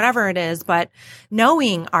or whatever it is, but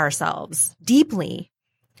knowing ourselves deeply,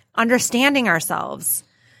 understanding ourselves,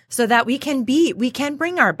 so that we can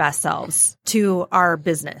bring our best selves to our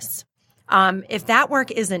business. If that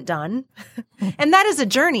work isn't done, and that is a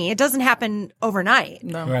journey, it doesn't happen overnight.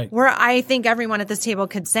 No. Right. Where I think everyone at this table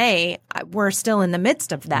could say we're still in the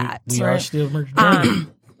midst of that. We are still journeying.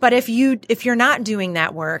 But if you're not doing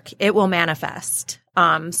that work, it will manifest.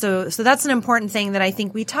 So that's an important thing that I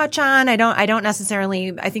think we touch on. I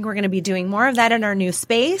think we're going to be doing more of that in our new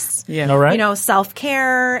space. Yeah. All right.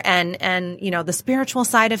 Self-care and the spiritual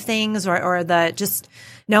side of things or the just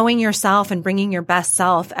knowing yourself and bringing your best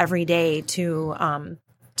self every day to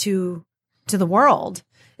the world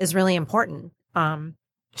is really important.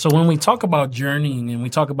 So when we talk about journeying and we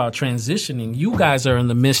talk about transitioning, you guys are in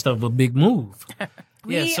the midst of a big move.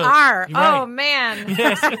 We so- are. you're right. Oh man.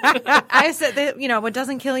 I said that, what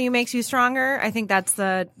doesn't kill you makes you stronger. I think that's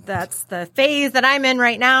the phase that I'm in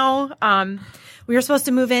right now. We were supposed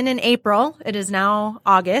to move in April. It is now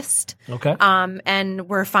August. Okay. And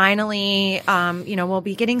we're finally, we'll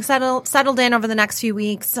be getting settled in over the next few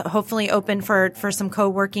weeks, hopefully open for some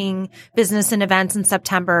co-working business and events in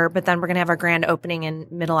September, but then we're going to have our grand opening in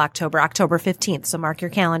middle October 15th. So mark your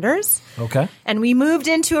calendars. Okay. And we moved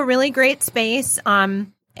into a really great space.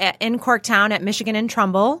 in Corktown at Michigan and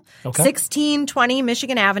Trumbull, Okay. 1620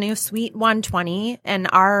 Michigan Avenue, Suite 120. And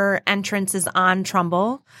our entrance is on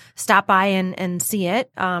Trumbull. Stop by and see it.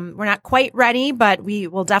 We're not quite ready, but we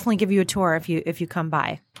will definitely give you a tour if you come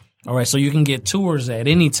by. All right, so you can get tours at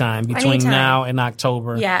any time between Anytime. now and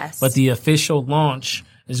October. Yes. But the official launch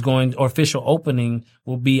or official opening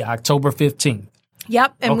will be October 15th.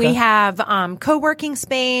 Yep. And Okay. we have co-working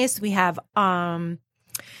space. We have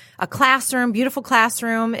a classroom, beautiful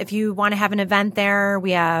classroom. If you want to have an event there,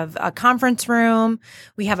 we have a conference room.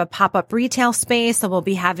 We have a pop-up retail space. So we'll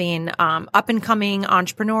be having up and coming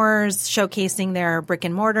entrepreneurs showcasing their brick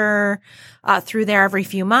and mortar through there every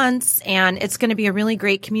few months. And it's going to be a really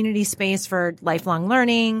great community space for lifelong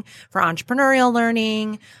learning, for entrepreneurial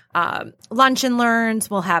learning, lunch and learns.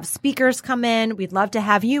 We'll have speakers come in. We'd love to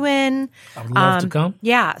have you in. I would love to come.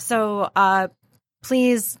 Yeah. So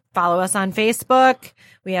please follow us on Facebook.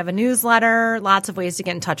 We have a newsletter, lots of ways to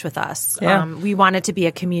get in touch with us. Yeah. We want it to be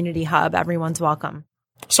a community hub. Everyone's welcome.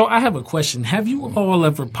 So I have a question. Have you all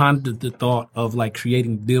ever pondered the thought of like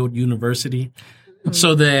creating Build University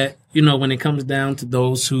so that, when it comes down to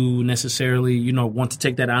those who necessarily, want to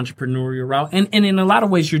take that entrepreneurial route? And in a lot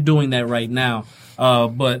of ways, you're doing that right now.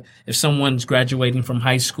 But if someone's graduating from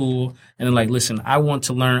high school and they're like, listen, I want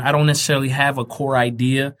to learn. I don't necessarily have a core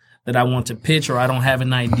idea that I want to pitch, or I don't have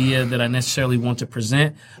an idea that I necessarily want to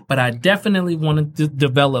present, but I definitely want to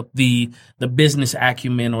develop the business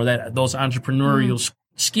acumen or those entrepreneurial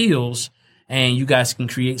skills, and you guys can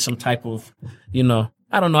create some type of,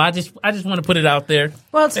 I don't know. I just want to put it out there.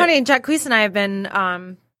 Well, it's funny. Jacquees and I have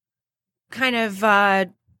been kind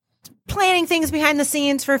of planning things behind the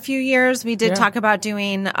scenes for a few years. We did talk about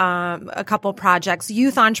doing a couple projects,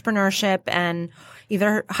 youth entrepreneurship, and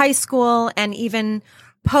either high school and even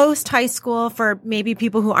post high school for maybe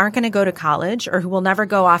people who aren't going to go to college or who will never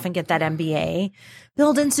go off and get that MBA.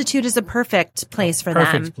 Build Institute is a perfect place for them.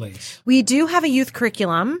 Perfect place. We do have a youth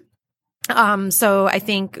curriculum. So I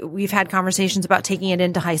think we've had conversations about taking it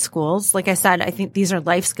into high schools. Like I said, I think these are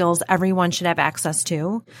life skills everyone should have access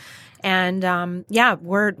to. And,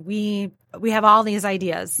 we have all these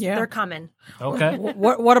ideas. Yeah. They're coming. Okay.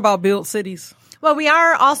 What about Build Cities? Well, we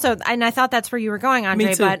are also, and I thought that's where you were going, Andre,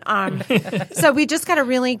 Me too. but, so we just got a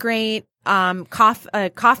really great,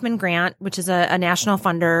 Kauffman grant, which is a national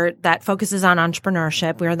funder that focuses on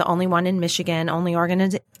entrepreneurship. We are the only one in Michigan, only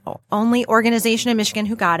organization in Michigan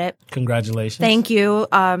who got it. Congratulations. Thank you.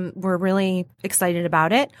 We're really excited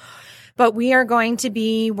about it. But we are going to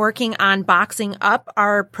be working on boxing up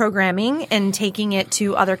our programming and taking it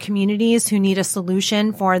to other communities who need a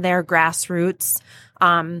solution for their grassroots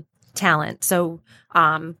talent. So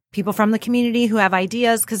people from the community who have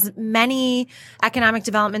ideas, because many economic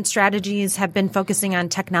development strategies have been focusing on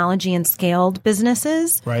technology and scaled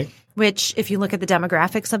businesses. Right. Which, if you look at the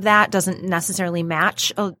demographics of that, doesn't necessarily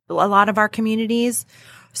match a lot of our communities.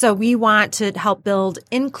 So we want to help build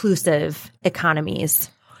inclusive economies.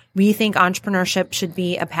 We think entrepreneurship should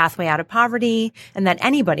be a pathway out of poverty and that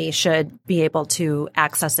anybody should be able to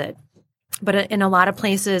access it. But in a lot of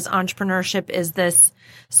places, entrepreneurship is this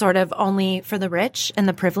sort of only for the rich and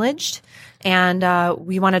the privileged. And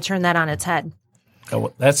we want to turn that on its head.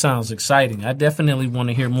 Oh, that sounds exciting. I definitely want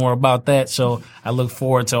to hear more about that. So I look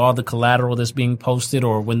forward to all the collateral that's being posted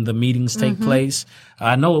or when the meetings take place.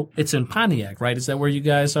 I know it's in Pontiac, right? Is that where you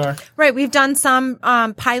guys are? Right. We've done some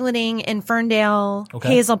piloting in Ferndale,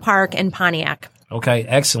 Hazel Park, and Pontiac. Okay.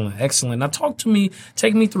 Excellent. Excellent. Now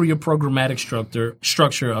take me through your programmatic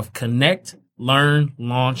structure of connect, learn,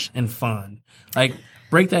 launch, and fund. Like,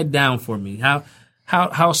 break that down for me.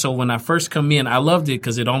 How so when I first come in, I loved it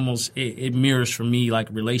because it mirrors for me like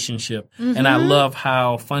a relationship. And I love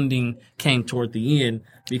how funding came toward the end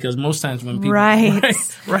because most times when people Right.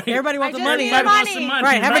 Everybody wants the money. need wants the money.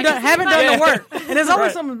 Right. Haven't done Yeah. the work. And there's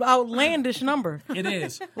always some outlandish number. It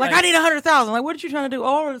is. Like, I need 100,000. Like, what are you trying to do?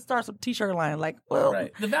 Oh, I want to start some t-shirt line. Like, well,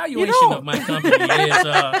 Right. The valuation don't. of my company is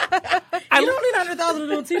you don't need 100,000 to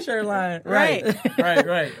do a t-shirt line. Right.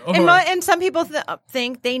 right. And some people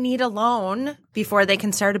think they need a loan before they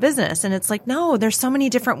can start a business. And it's like, no, there's so many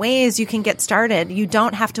different ways you can get started. You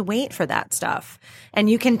don't have to wait for that stuff. And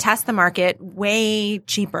you can test the market way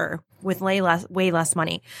cheaper with way less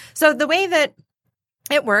money. So the way that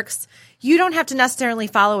it works, you don't have to necessarily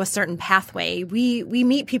follow a certain pathway. We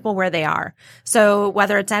meet people where they are. So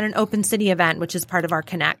whether it's at an Open City event, which is part of our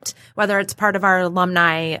Connect, whether it's part of our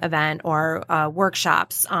alumni event or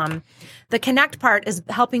workshops, the Connect part is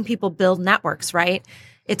helping people build networks, right?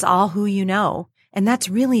 It's all who you know. And that's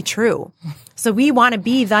really true. So we want to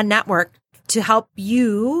be the network to help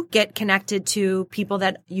you get connected to people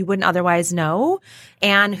that you wouldn't otherwise know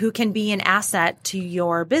and who can be an asset to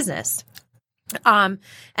your business. And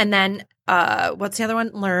then what's the other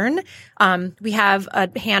one? Learn. We have a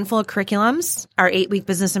handful of curriculums, our 8-week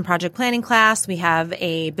business and project planning class. We have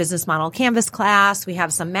a business model canvas class. We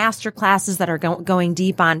have some master classes that are going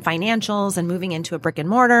deep on financials and moving into a brick and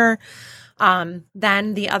mortar.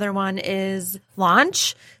 Then the other one is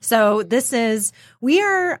launch. So we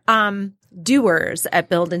are doers at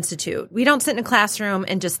Build Institute. We don't sit in a classroom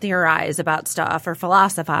and just theorize about stuff or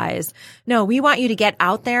philosophize. No, we want you to get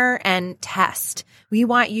out there and test. We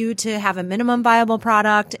want you to have a minimum viable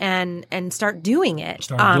product and start doing it.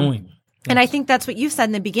 Start doing. Yes. And I think that's what you said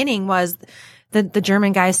in the beginning was the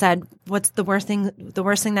German guy said, what's the worst thing? The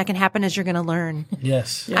worst thing that can happen is you're going to learn.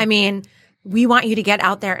 Yes. Yeah. I mean, we want you to get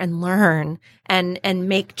out there and learn and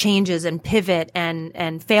make changes and pivot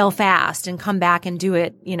and fail fast and come back and do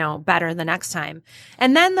it, better the next time.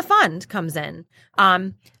 And then the fund comes in.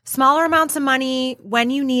 Smaller amounts of money when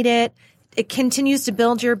you need it. It continues to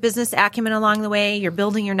build your business acumen along the way. You're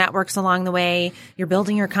building your networks along the way. You're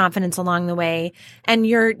building your confidence along the way. And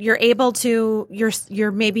you're able to,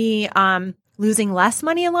 you're maybe, losing less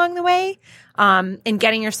money along the way, and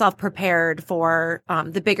getting yourself prepared for,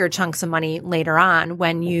 the bigger chunks of money later on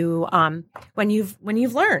when you've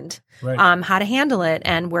learned, right. How to handle it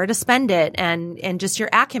and where to spend it and just your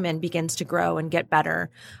acumen begins to grow and get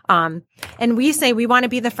better. And we say we want to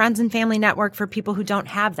be the friends and family network for people who don't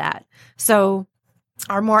have that. So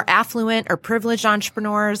our more affluent or privileged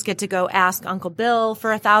entrepreneurs get to go ask Uncle Bill for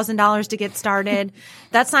 $1,000 to get started.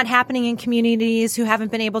 That's not happening in communities who haven't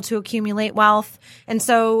been able to accumulate wealth. And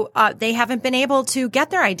so they haven't been able to get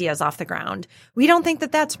their ideas off the ground. We don't think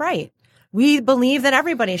that that's right. We believe that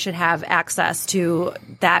everybody should have access to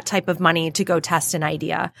that type of money to go test an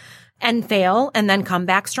idea and fail and then come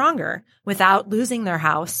back stronger without losing their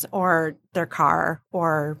house or their car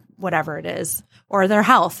or whatever it is, or their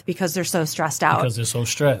health because they're so stressed out. Because they're so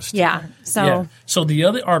stressed. Yeah. So the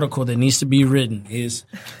other article that needs to be written is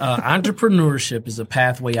entrepreneurship is a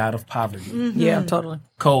pathway out of poverty. Mm-hmm. Yeah, totally.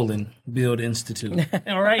 Build Institute.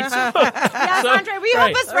 All right. Yes, Andre, will you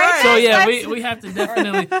help us write So this? we have to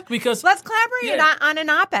definitely because let's collaborate on an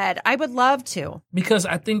op-ed. I would love to. Because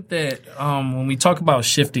I think that when we talk about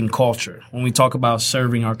shifting culture, when we talk about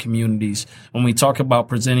serving our communities, when we talk about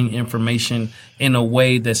presenting information in a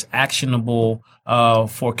way that's actionable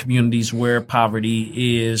for communities where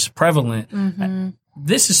poverty is prevalent,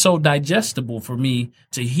 this is so digestible for me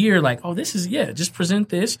to hear like, oh, this is, just present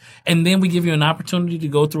this. And then we give you an opportunity to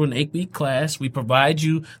go through an 8-week class. We provide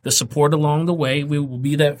you the support along the way. We will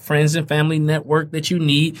be that friends and family network that you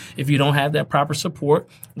need if you don't have that proper support.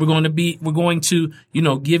 We're going to,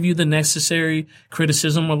 give you the necessary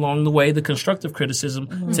criticism along the way, the constructive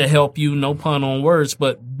criticism to help you, no pun on words,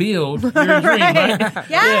 but build your dream, right? Yes.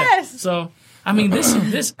 Yeah. So, I mean,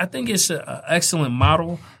 this I think it's an excellent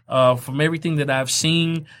model. From everything that I've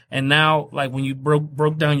seen, and now, like when you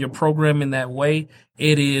broke down your program in that way,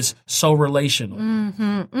 it is so relational.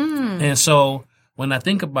 And so when I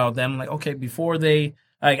think about that, I'm like, okay, before I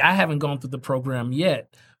haven't gone through the program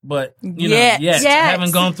yet, but I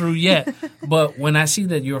haven't gone through yet. But when I see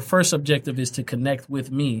that your first objective is to connect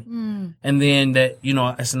with me, and then that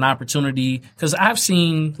it's an opportunity because I have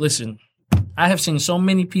seen so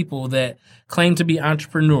many people that claim to be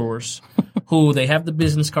entrepreneurs who they have the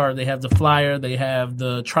business card, they have the flyer, they have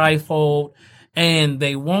the trifold, and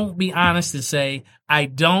they won't be honest to say, I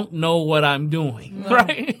don't know what I'm doing,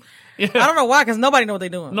 right? Yeah. I don't know why, because nobody knows what they're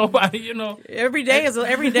doing. Nobody, Every day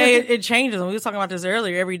it changes. And we were talking about this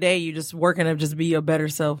earlier. Every day you just working to just be your better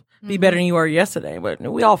self, be better than you were yesterday. But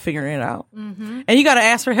we all figuring it out. And you got to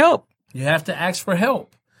ask for help. You have to ask for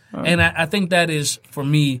help. And I think that is, for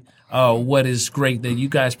me, what is great, that you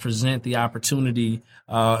guys present the opportunity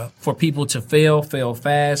for people to fail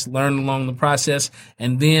fast, learn along the process,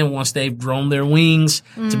 and then once they've grown their wings,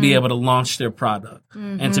 to be able to launch their product.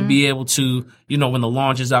 And to be able to, when the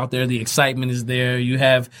launch is out there, the excitement is there, you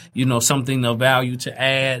have, something of value to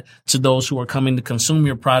add to those who are coming to consume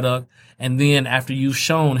your product. And then after you've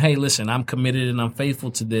shown, hey, listen, I'm committed and I'm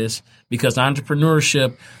faithful to this, because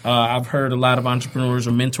entrepreneurship, I've heard a lot of entrepreneurs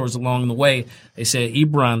or mentors along the way. They said,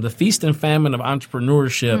 Ebron, the feast and famine of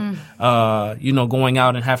entrepreneurship, going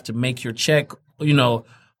out and have to make your check,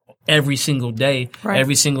 every single day,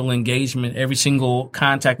 every single engagement, every single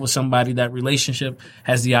contact with somebody, that relationship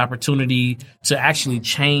has the opportunity to actually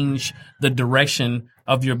change the direction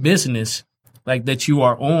of your business. like that you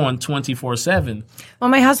are on 24/7. Well,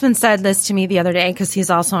 my husband said this to me the other day because he's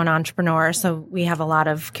also an entrepreneur. So we have a lot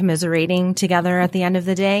of commiserating together at the end of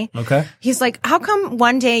the day. Okay. He's like, how come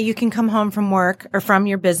one day you can come home from work or from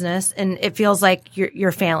your business and it feels like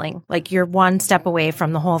you're failing, like you're one step away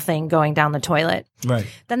from the whole thing going down the toilet. Right.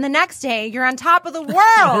 Then the next day you're on top of the world.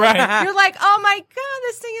 Right. You're like, oh my God,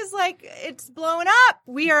 this thing is like, it's blowing up.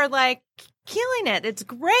 We are like killing it. It's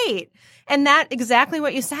great. And that exactly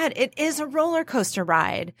what you said. It is a roller coaster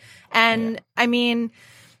ride. And I mean,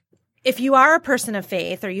 if you are a person of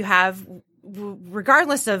faith or you have,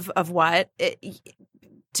 regardless of what,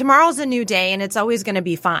 tomorrow's a new day and it's always going to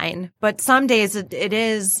be fine. But some days it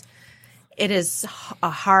is a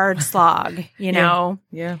hard slog, you know?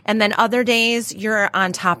 Yeah. And then other days you're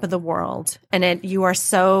on top of the world and you are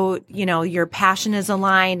so, you know, your passion is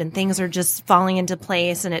aligned and things are just falling into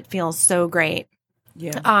place and it feels so great.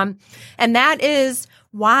 Yeah. And that is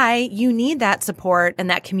why you need that support and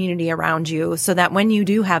that community around you so that when you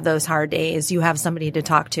do have those hard days, you have somebody to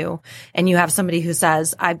talk to and you have somebody who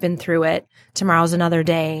says, I've been through it. Tomorrow's another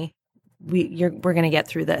day. We're going to get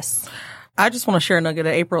through this. I just want to share a nugget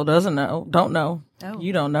that April don't know. Oh.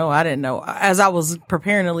 You don't know. I didn't know. As I was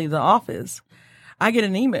preparing to leave the office, I get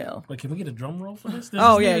an email. Wait, can we get a drum roll for this?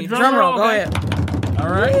 Oh, yeah. Drum roll. Go ahead. All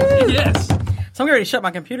right. Yes. So I'm getting ready to shut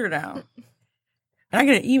my computer down. And I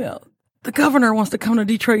get an email. The governor wants to come to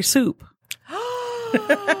Detroit Soup.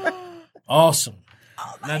 Awesome.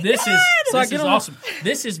 Now this is on awesome.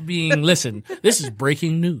 This is this is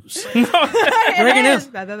breaking news. Breaking news.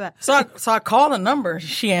 So I called the number.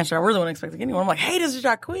 She answered. I really wasn't expecting anyone. I'm like, hey, this is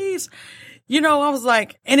Jacquees. You know, I was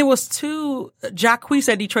like, and it was to Jacquees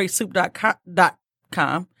at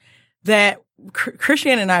DetroitSoup.com that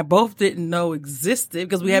Christiane and I both didn't know existed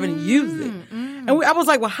because we haven't used it. And I was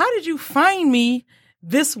like, well, how did you find me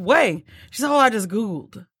this way? She said, oh, I just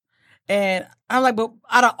Googled. And I'm like, but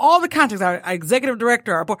out of all the contacts, our executive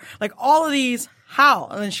director, our board, like all of these, how?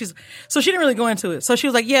 And then so she didn't really go into it. So she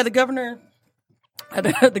was like, yeah, the governor's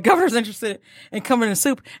interested in coming to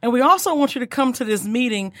Soup. And we also want you to come to this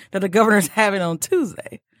meeting that the governor's having on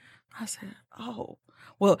Tuesday. I said, oh.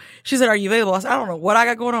 Well, she said, are you available? I said, I don't know what I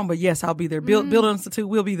got going on, but yes, I'll be there. Build Institute,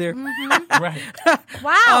 we'll be there. Right.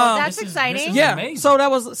 Wow, that's exciting. This is yeah. amazing. So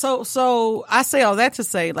that was, so I say all that to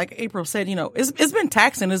say, like April said, you know, it's been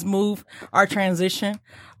taxing this move, our transition,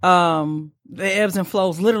 the ebbs and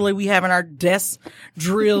flows. Literally, we having our desks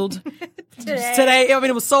drilled today. I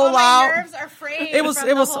mean, it was so loud. My nerves are frayed. It was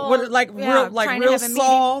real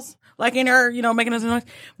saws. Like in her, you know, making us noise.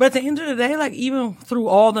 But at the end of the day, like even through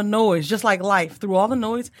all the noise, just like life, through all the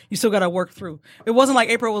noise, you still got to work through. It wasn't like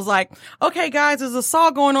April was like, okay, guys, there's a saw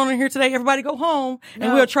going on in here today. Everybody go home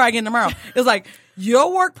and we'll try again tomorrow. It's like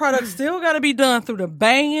your work product still got to be done through the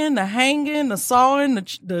banging, the hanging, the sawing,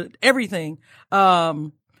 the everything.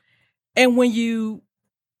 And when you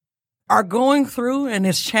are going through and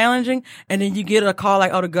it's challenging and then you get a call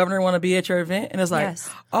like, oh, the governor want to be at your event. And it's like,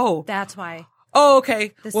 oh, that's why. Oh,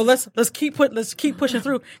 okay. Well, let's keep pushing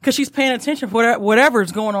through because she's paying attention for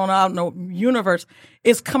whatever's going on out in the universe.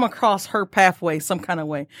 It's come across her pathway some kind of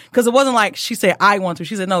way. Because it wasn't like she said, I want to.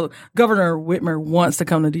 She said, no, Governor Whitmer wants to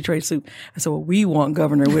come to Detroit Soup. I said, well, we want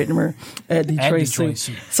Governor Whitmer at Detroit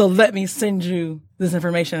Soup. So let me send you this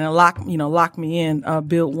information and lock me in.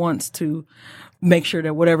 Bill wants to make sure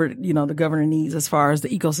that whatever, you know, the governor needs as far as the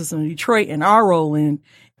ecosystem of Detroit and our role in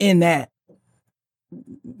that,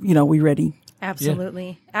 you know, we ready.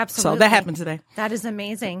 Absolutely. Yeah. Absolutely. So that happened today. That is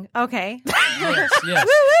amazing. Okay. Yes.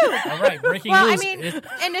 All right. Breaking news. I mean,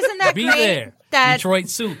 and isn't that be great there. that Detroit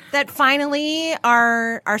Soup. That finally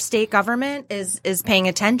our state government is paying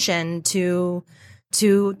attention to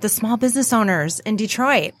the small business owners in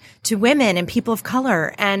Detroit, to women and people of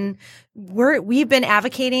color. And we've been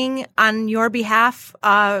advocating on your behalf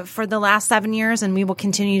for the last 7 years, and we will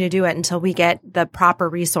continue to do it until we get the proper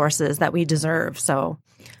resources that we deserve. So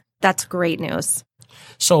that's great news.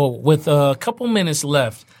 So with a couple minutes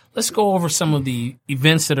left, let's go over some of the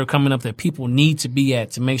events that are coming up that people need to be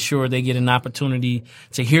at to make sure they get an opportunity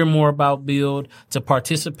to hear more about Build, to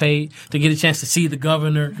participate, to get a chance to see the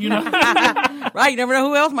governor, you know. Right. You never know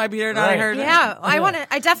who else might be there. Right. I heard. Yeah.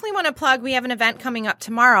 I definitely want to plug. We have an event coming up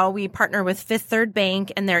tomorrow. We partner with Fifth Third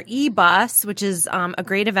Bank and their e-bus, which is a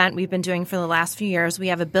great event we've been doing for the last few years. We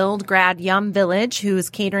have a Build Grad Yum Village who is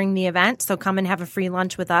catering the event. So come and have a free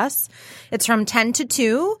lunch with us. It's from 10 to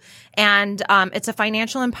 2. And it's a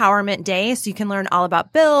financial empowerment day. So you can learn all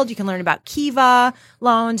about Build. You can learn about Kiva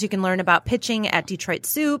loans. You can learn about pitching at Detroit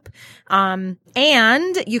Soup. And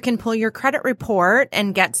you can pull your credit report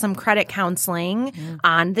and get some credit counseling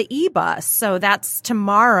on the e-bus. So that's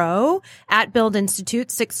tomorrow at Build Institute,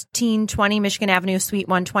 1620 Michigan Avenue, Suite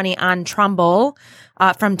 120 on Trumbull,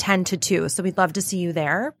 from 10 to 2. So we'd love to see you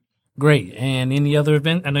there. Great. And any other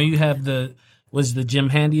event? I know you have the Jim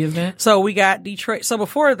Handy event? So we got Detroit. So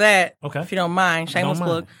before that, okay, if you don't mind, shameless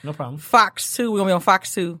plug. No problem. Fox 2. We're going to be on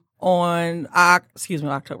Fox 2 on,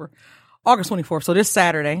 October. August 24th. So this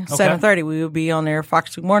Saturday, 7:30, we will be on there,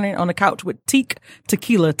 Fox 2 morning, on the couch with Teak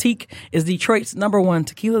Tequila. Teak is Detroit's #1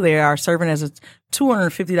 tequila. They are serving as a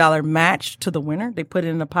 $250 match to the winner. They put it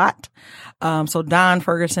in the pot. So Don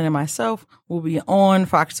Ferguson and myself will be on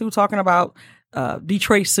Fox 2 talking about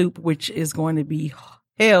Detroit Soup, which is going to be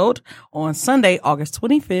held on Sunday, August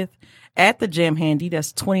 25th at the Jim Handy.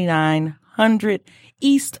 That's 2900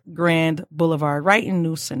 East Grand Boulevard, right in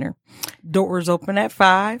New Center. Doors open at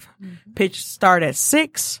 5. Pitch start at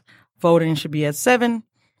 6. Voting should be at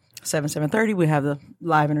 7:30. We have the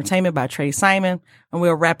live entertainment by Trey Simon, and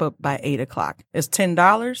we'll wrap up by 8 o'clock. It's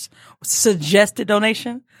 $10. Suggested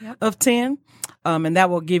donation of 10. And that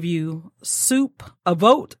will give you a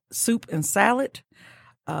vote, soup and salad.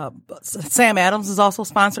 Sam Adams is also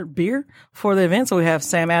sponsored beer for the event. So we have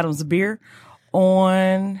Sam Adams beer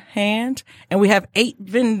on hand, and we have 8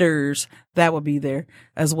 vendors that will be there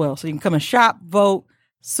as well. So you can come and shop, vote,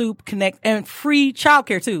 soup, connect, and free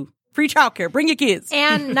childcare too. Free childcare. Bring your kids.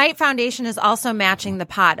 And Knight Foundation is also matching the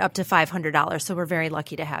pot up to $500. So we're very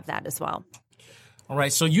lucky to have that as well. All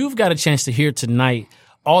right. So you've got a chance to hear tonight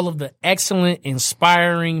all of the excellent,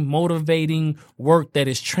 inspiring, motivating work that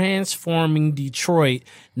is transforming Detroit,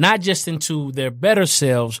 not just into their better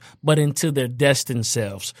selves, but into their destined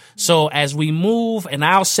selves. So as we move, and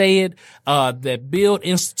I'll say it, that Build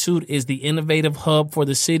Institute is the innovative hub for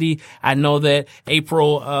the city. I know that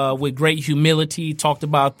April, with great humility, talked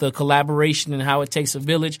about the collaboration and how it takes a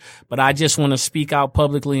village, but I just want to speak out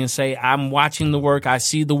publicly and say I'm watching the work. I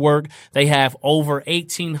see the work. They have over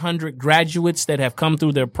 1,800 graduates that have come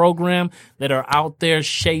through their program that are out there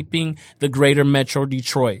shaping the greater Metro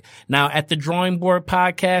Detroit. Now, at the Drawing Board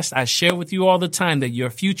Podcast, I share with you all the time that your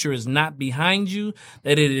future is not behind you,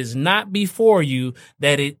 that it is not before you,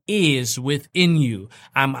 that it is within you.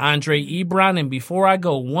 I'm Andre Ebron, and before I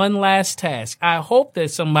go, one last task. I hope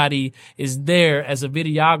that somebody is there as a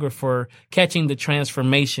videographer catching the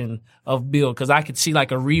transformation of Build, because I could see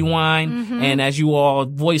like a rewind, and as you all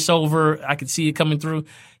voice over, I could see it coming through.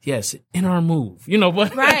 Yes, in our move,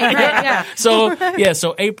 but right, yeah.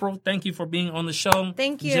 So April, thank you for being on the show.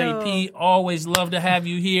 Thank you. JP, always love to have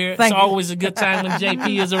you here. Thank it's you. always a good time when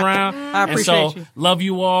JP is around. I appreciate you. Love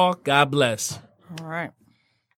you all. God bless. All right.